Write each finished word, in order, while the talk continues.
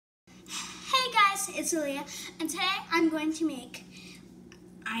guys, it's Aaliyah, and today I'm going to make,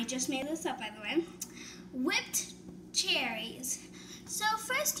 I just made this up by the way, whipped cherries. So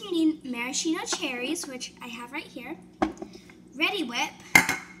first you need maraschino cherries, which I have right here, Ready Whip,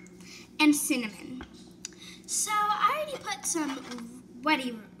 and cinnamon. So I already put some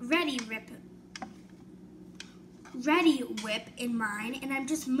Ready Whip in mine, and I'm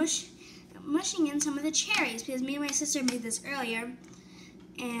just mushing in some of the cherries because me and my sister made this earlier.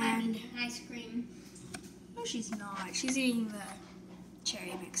 And ice cream. No, she's not. She's eating the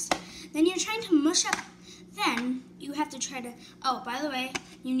cherry mix. Then you're trying to mush up. Then you have to try to. Oh, by the way,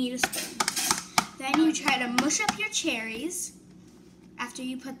 you need a spoon. Then you try to mush up your cherries after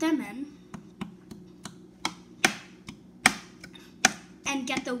you put them in, and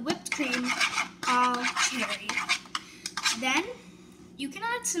get the whipped cream all cherry. Then you can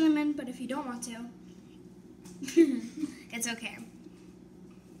add cinnamon, but if you don't want to, it's okay.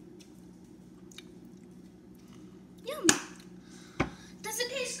 Yum. Does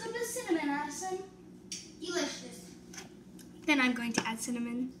it taste good with cinnamon, Addison? Delicious. Then I'm going to add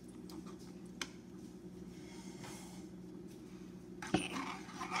cinnamon. Okay.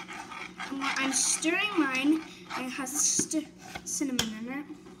 And while I'm stirring mine, it has cinnamon in it.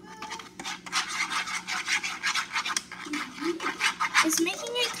 It's making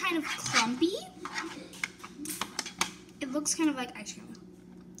it kind of clumpy. It looks kind of like ice cream.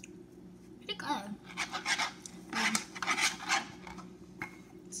 Pretty good.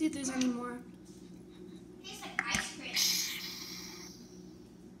 See if there's any more. Tastes like ice cream.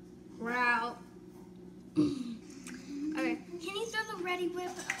 Wow. Okay, can you throw the Ready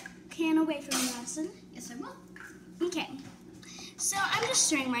Whip can away from me, Addison? Yes, I will. Okay. So I'm just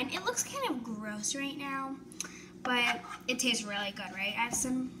stirring mine. It looks kind of gross right now, but it tastes really good, right,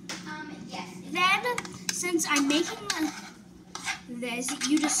 Addison? Yes. Then, since I'm making this,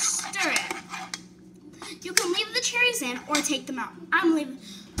 you just stir it. You can leave the cherries in or take them out. I'm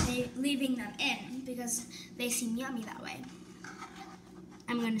leaving them in because they seem yummy that way.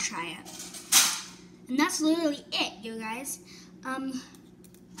 I'm going to try it. And that's literally it, you guys.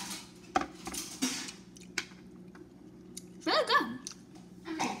 Really good.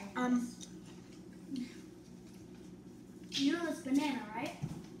 You know it's banana, right?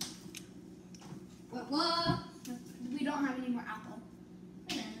 What? We don't have any more apple.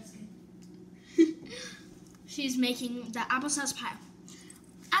 Okay, that's good. She's making the applesauce pie.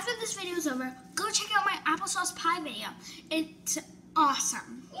 After this video is over, go check out my applesauce pie video. It's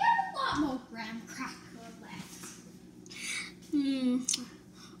awesome. We have a lot more graham cracker left. Ooh,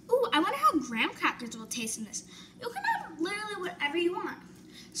 I wonder how graham crackers will taste in this. You can have literally whatever you want.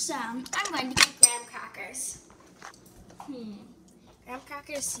 So, I'm going to get graham crackers. Graham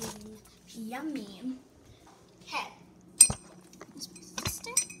crackers seem yummy. Okay. Where's my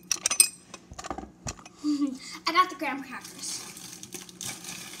sister? I got the graham crackers.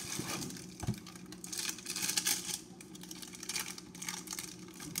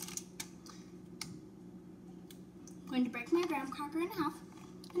 I'm going to break my graham cracker in half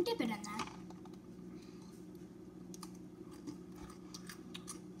and dip it in there.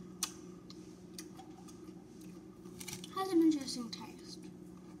 Has an interesting taste.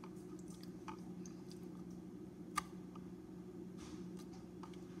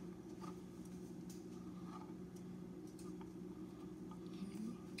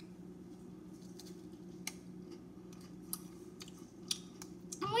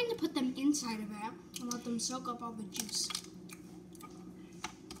 I'm going to put them inside of it and let them soak up all the juice.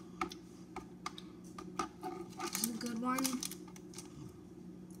 This is a good one.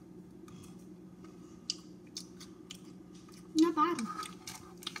 Not bad.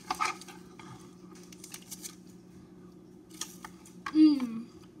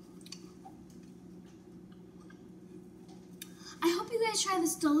 I hope you guys try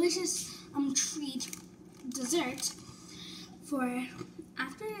this delicious treat dessert for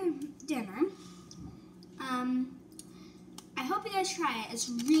after dinner. I hope you guys try it. It's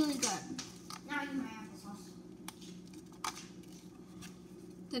really good. Now I need my applesauce.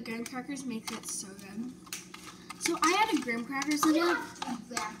 The graham crackers makes it so good. So I added graham crackers in it.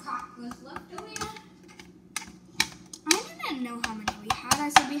 Graham crackers left over here. I didn't know how many we had. I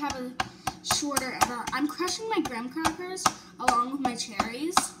said we have a shorter amount. I'm crushing my graham crackers along with my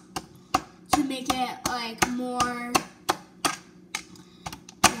cherries to make it like more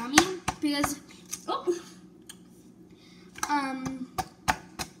yummy because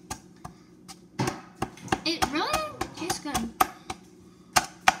it really tastes good.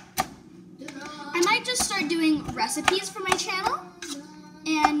 I might just start doing recipes for my channel,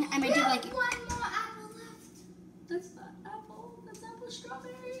 and I might do like one more apple left. That's not apple. That's apple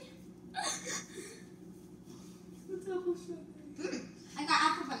strawberry. I got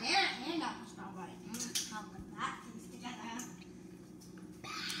apple banana and apple strawberry. How would that taste together?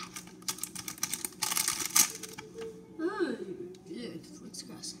 Ooh, it looks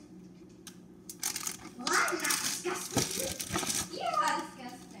gross. Well, I'm not disgusting. You are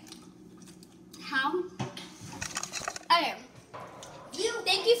disgusting. How? Okay.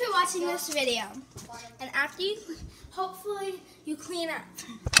 Thank you for watching this video. And after you, hopefully you clean up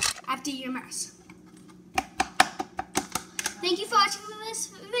after your mess. Thank you for watching this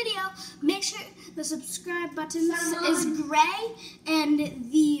video. Make sure the subscribe button is gray and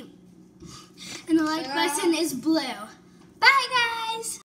the like button is blue. Bye guys!